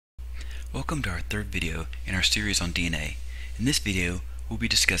Welcome to our third video in our series on DNA. In this video, we'll be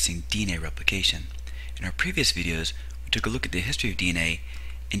discussing DNA replication. In our previous videos, we took a look at the history of DNA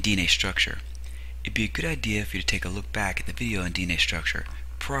and DNA structure. It'd be a good idea for you to take a look back at the video on DNA structure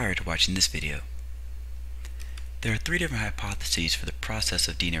prior to watching this video. There are three different hypotheses for the process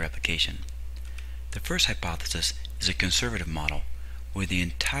of DNA replication. The first hypothesis is a conservative model, where the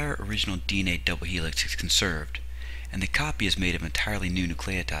entire original DNA double helix is conserved, and the copy is made of entirely new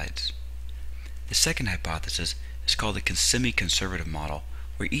nucleotides. The second hypothesis is called the semi-conservative model,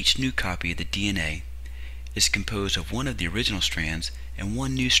 where each new copy of the DNA is composed of one of the original strands and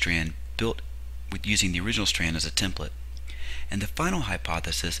one new strand built with using the original strand as a template. And the final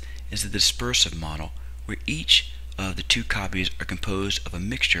hypothesis is the dispersive model, where each of the two copies are composed of a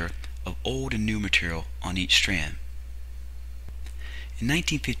mixture of old and new material on each strand. In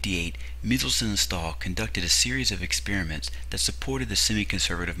 1958, Michelson and Stahl conducted a series of experiments that supported the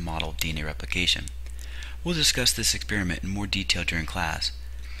semi-conservative model of DNA replication. We'll discuss this experiment in more detail during class.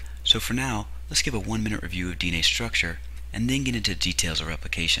 So for now, let's give a 1-minute review of DNA structure and then get into details of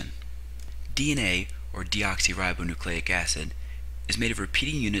replication. DNA, or deoxyribonucleic acid, is made of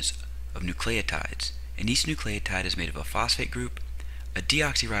repeating units of nucleotides, and each nucleotide is made of a phosphate group, a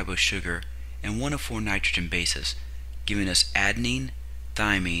deoxyribose sugar, and one of 4 nitrogen bases, giving us adenine,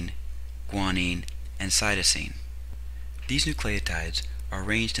 thymine, guanine, and cytosine. These nucleotides are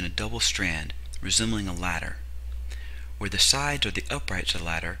arranged in a double strand resembling a ladder, where the sides or the uprights of the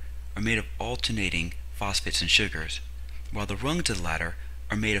ladder are made of alternating phosphates and sugars, while the rungs of the ladder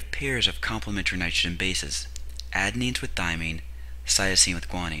are made of pairs of complementary nitrogen bases, adenines with thymine, cytosine with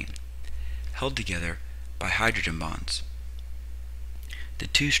guanine, held together by hydrogen bonds. The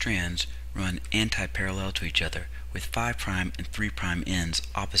two strands run anti-parallel to each other with 5' and 3' ends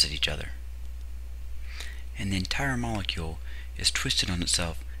opposite each other. And the entire molecule is twisted on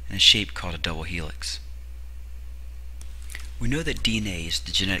itself in a shape called a double helix. We know that DNA is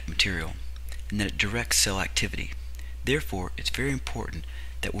the genetic material and that it directs cell activity. Therefore, it's very important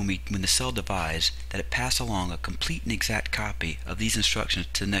that when the cell divides, that it pass along a complete and exact copy of these instructions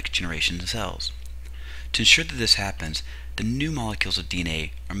to the next generation of cells. To ensure that this happens, the new molecules of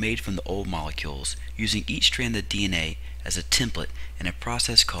DNA are made from the old molecules, using each strand of DNA as a template in a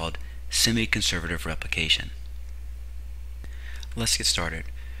process called semi-conservative replication. Let's get started.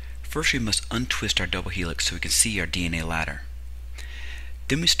 First, we must untwist our double helix so we can see our DNA ladder.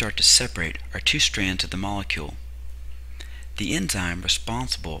 Then we start to separate our two strands of the molecule. The enzyme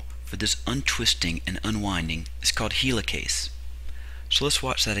responsible for this untwisting and unwinding is called helicase. So let's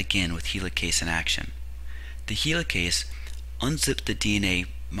watch that again with helicase in action. The helicase unzips the DNA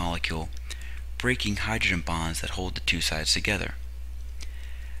molecule, breaking hydrogen bonds that hold the two sides together.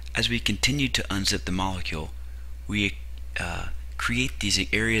 As we continue to unzip the molecule, we create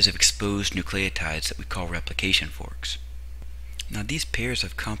these areas of exposed nucleotides that we call replication forks. Now, these pairs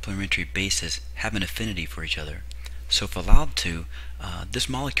of complementary bases have an affinity for each other. So if allowed to, this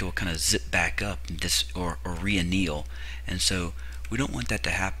molecule will kind of zip back up or reanneal, and so we don't want that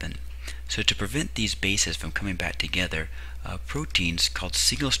to happen. So to prevent these bases from coming back together, proteins called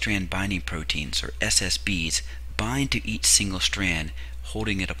single-strand binding proteins, or SSBs, bind to each single strand,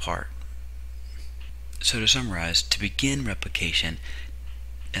 holding it apart. So to summarize, to begin replication,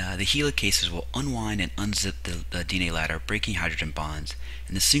 the helicases will unwind and unzip the DNA ladder, breaking hydrogen bonds,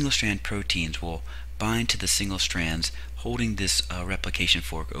 and the single-strand proteins will bind to the single strands, holding this replication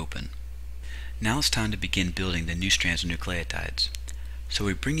fork open. Now it's time to begin building the new strands of nucleotides. So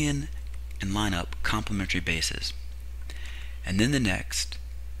we bring in and line up complementary bases, and then the next,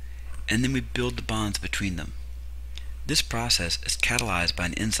 and then we build the bonds between them. This process is catalyzed by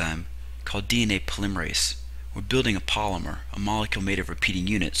an enzyme called DNA polymerase. We're building a polymer, a molecule made of repeating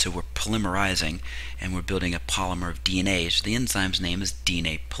units, so we're polymerizing, and we're building a polymer of DNA, so the enzyme's name is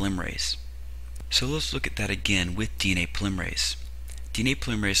DNA polymerase. So let's look at that again with DNA polymerase. DNA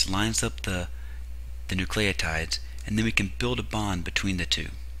polymerase lines up the nucleotides, and then we can build a bond between the two.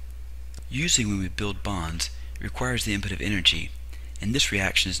 Usually when we build bonds, it requires the input of energy, and this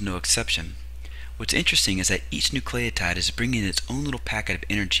reaction is no exception. What's interesting is that each nucleotide is bringing its own little packet of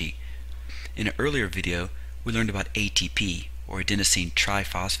energy. In an earlier video, we learned about ATP, or adenosine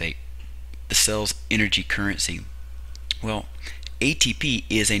triphosphate, the cell's energy currency. Well, ATP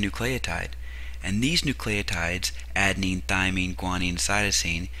is a nucleotide, and these nucleotides, adenine, thymine, guanine,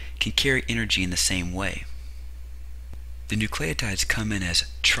 cytosine, can carry energy in the same way. The nucleotides come in as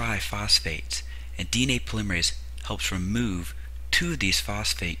triphosphates, and DNA polymerase helps remove 2 of these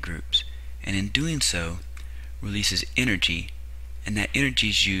phosphate groups, and in doing so releases energy, and that energy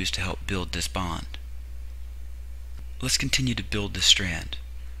is used to help build this bond. Let's continue to build this strand.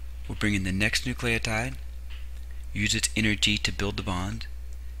 we'll bring in the next nucleotide, use its energy to build the bond,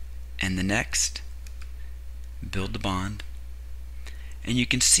 and the next, build the bond. And you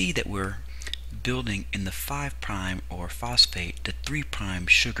can see that we're building in the 5' or phosphate to 3'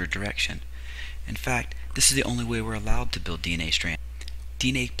 sugar direction. In fact, this is the only way we're allowed to build DNA strands.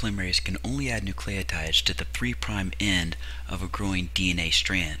 DNA polymerase can only add nucleotides to the 3' end of a growing DNA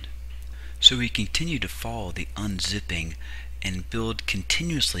strand. So we continue to follow the unzipping and build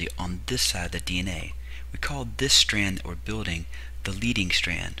continuously on this side of the DNA. We call this strand that we're building the leading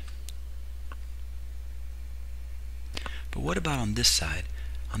strand. But what about on this side?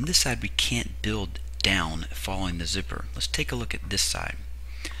 On this side we can't build down following the zipper. Let's take a look at this side.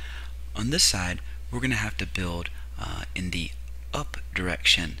 On this side we're going to have to build in the up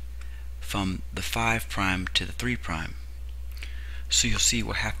direction from the 5' to the 3'. So you'll see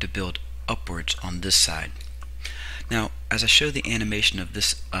we'll have to build upwards on this side. Now, as I show the animation of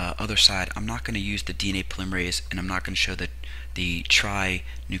this other side, I'm not going to use the DNA polymerase, and I'm not going to show the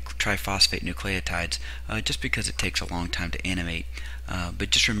triphosphate nucleotides just because it takes a long time to animate.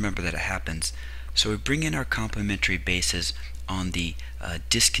 But just remember that it happens. So we bring in our complementary bases on the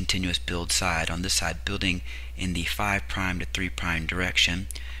discontinuous build side, on this side, building in the 5' to 3' direction.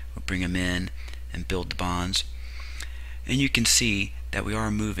 We'll bring them in and build the bonds. And you can see that we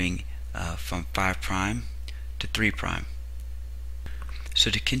are moving from 5' to 3'.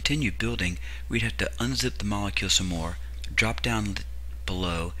 So to continue building, we'd have to unzip the molecule some more, drop down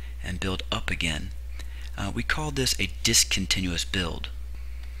below, and build up again. We call this a discontinuous build.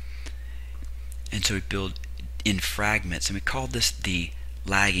 And so we build in fragments, and we call this the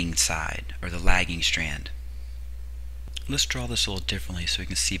lagging side, or the lagging strand. Let's draw this a little differently so we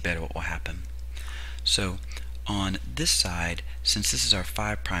can see better what will happen. So on this side, since this is our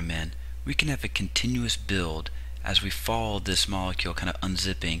 5' end, we can have a continuous build as we follow this molecule kind of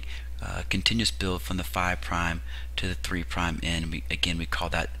unzipping, continuous build from the 5' to the 3' end. Again, we call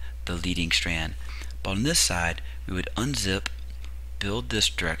that the leading strand. But on this side, we would unzip, build this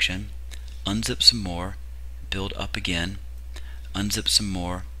direction, unzip some more, build up again, unzip some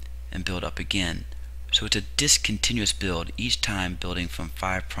more, and build up again. So it's a discontinuous build, each time building from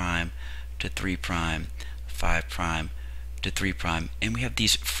 5' to 3', 5' to 3', and we have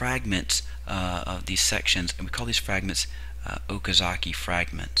these fragments of these sections, and we call these fragments Okazaki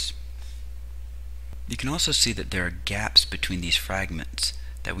fragments. You can also see that there are gaps between these fragments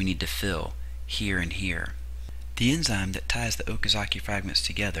that we need to fill here and here. The enzyme that ties the Okazaki fragments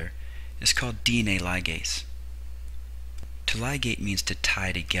together is called DNA ligase. To ligate means to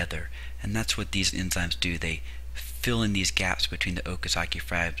tie together, and that's what these enzymes do. They fill in these gaps between the Okazaki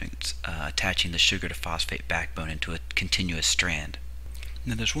fragments, attaching the sugar to phosphate backbone into a continuous strand.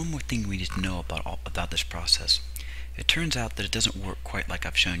 Now there's one more thing we need to know about this process. It turns out that it doesn't work quite like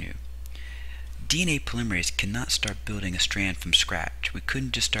I've shown you. DNA polymerase cannot start building a strand from scratch. We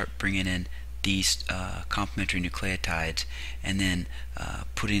couldn't just start bringing in these complementary nucleotides and then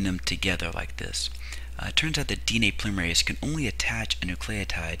putting them together like this. It turns out that DNA polymerase can only attach a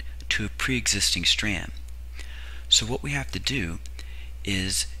nucleotide to a pre-existing strand. So what we have to do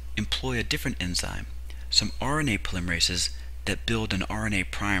is employ a different enzyme, some RNA polymerases that build an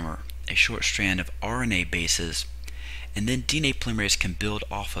RNA primer, a short strand of RNA bases, and then DNA polymerase can build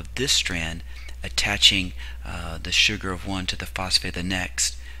off of this strand, attaching the sugar of one to the phosphate of the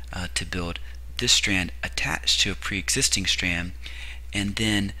next to build this strand attached to a pre-existing strand, and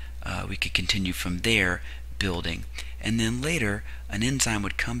then we could continue from there building. And then later an enzyme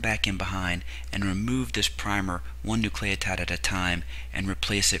would come back in behind and remove this primer one nucleotide at a time and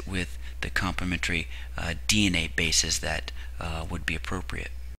replace it with the complementary DNA bases that would be appropriate.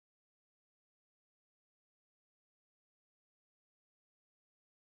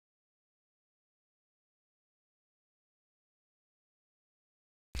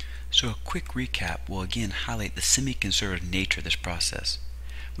 So a quick recap will again highlight the semi-conservative nature of this process.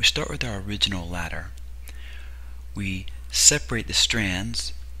 We start with our original ladder. We separate the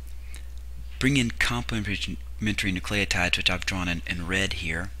strands, bring in complementary nucleotides, which I've drawn in red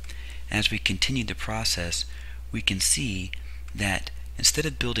here. As we continue the process, we can see that instead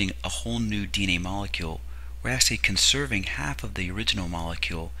of building a whole new DNA molecule, we're actually conserving half of the original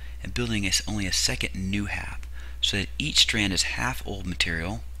molecule and building only a second new half, so that each strand is half old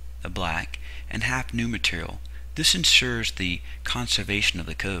material, the black, and half new material. This ensures the conservation of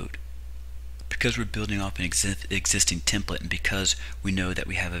the code. Because we're building off an existing template, and because we know that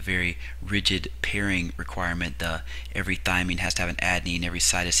we have a very rigid pairing requirement, every thymine has to have an adenine, every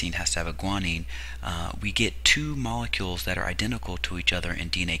cytosine has to have a guanine, we get two molecules that are identical to each other in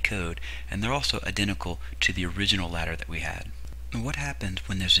DNA code, and they're also identical to the original ladder that we had. What happens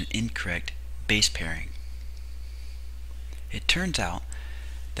when there's an incorrect base pairing? It turns out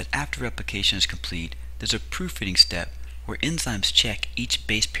that after replication is complete, there's a proofreading step where enzymes check each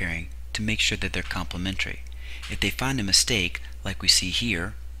base pairing to make sure that they're complementary. If they find a mistake, like we see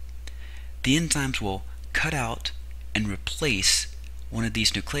here, the enzymes will cut out and replace one of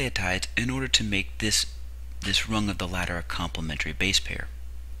these nucleotides in order to make this rung of the ladder a complementary base pair.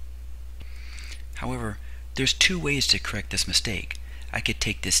 However, there's two ways to correct this mistake. I could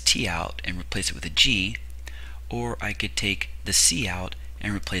take this T out and replace it with a G, or I could take the C out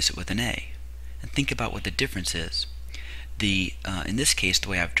and replace it with an A. And think about what the difference is. In this case, the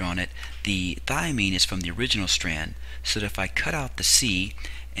way I've drawn it, the thymine is from the original strand, so that if I cut out the C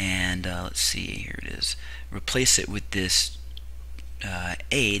and, let's see, here it is, replace it with this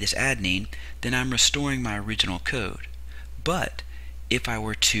A, this adenine, then I'm restoring my original code. But if I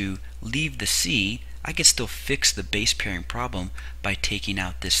were to leave the C, I could still fix the base pairing problem by taking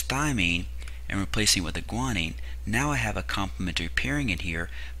out this thymine and replacing it with a guanine. Now I have a complementary pairing in here,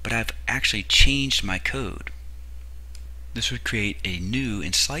 but I've actually changed my code. This would create a new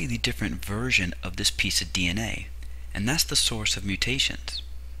and slightly different version of this piece of DNA, and that's the source of mutations.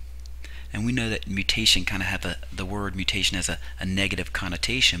 And we know that mutation kind of have the word mutation has a negative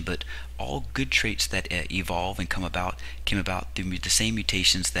connotation, but all good traits that evolve and came about through the same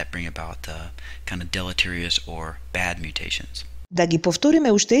mutations that bring about kind of deleterious or bad mutations. Да ги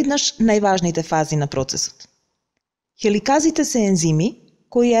повториме уште еднаш најважните фази на процесот. Хеликазите се ензими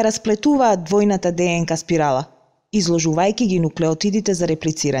кои ја расплетуваат двојната ДНК спирала, изложувајќи ги нуклеотидите за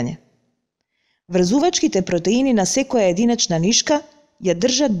реплицирање. Врзувачките протеини на секоја единачна нишка ја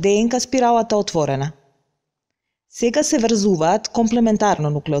држат ДНК спиралата отворена. Сега се врзуваат комплементарно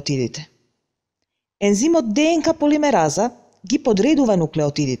нуклеотидите. Ензимот ДНК полимераза ги подредува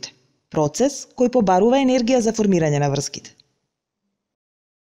нуклеотидите, процес кој побарува енергија за формирање на врските.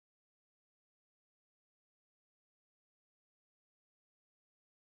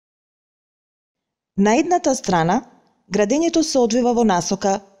 На едната страна, градењето се одвива во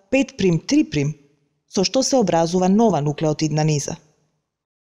насока 5'3', со што се образува нова нуклеотидна низа.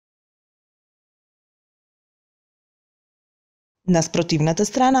 На спротивната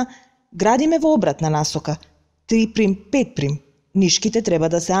страна, градиме во обратна насока 3'5'. Нишките треба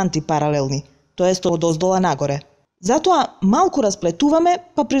да се антипаралелни, тоест одоздола нагоре. Затоа малку расплетуваме,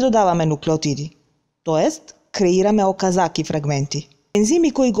 па придодаваме нуклеотиди, тоест креираме оказаки фрагменти.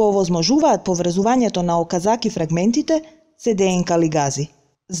 Ензими кои го овозможуваат поврзувањето на оказаки фрагментите се ДНК лигази.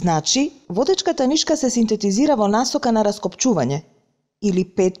 Значи, водечката нишка се синтетизира во насока на раскопчување, или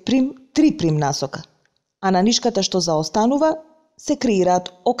 5'3' насока, а на нишката што заостанува се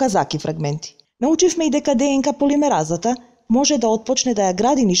креираат оказаки фрагменти. Научивме и дека ДНК полимеразата може да отпочне да ја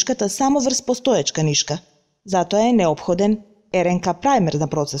гради нишката само врз постоечка нишка, затоа е неопходен РНК праймер на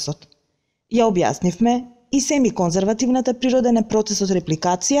процесот. Ја објаснивме и семиконзервативната природа на процесот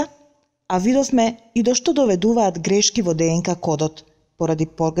репликација, а видовме и до што доведуваат грешки во ДНК кодот поради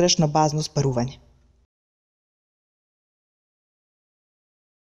погрешно базно спарување.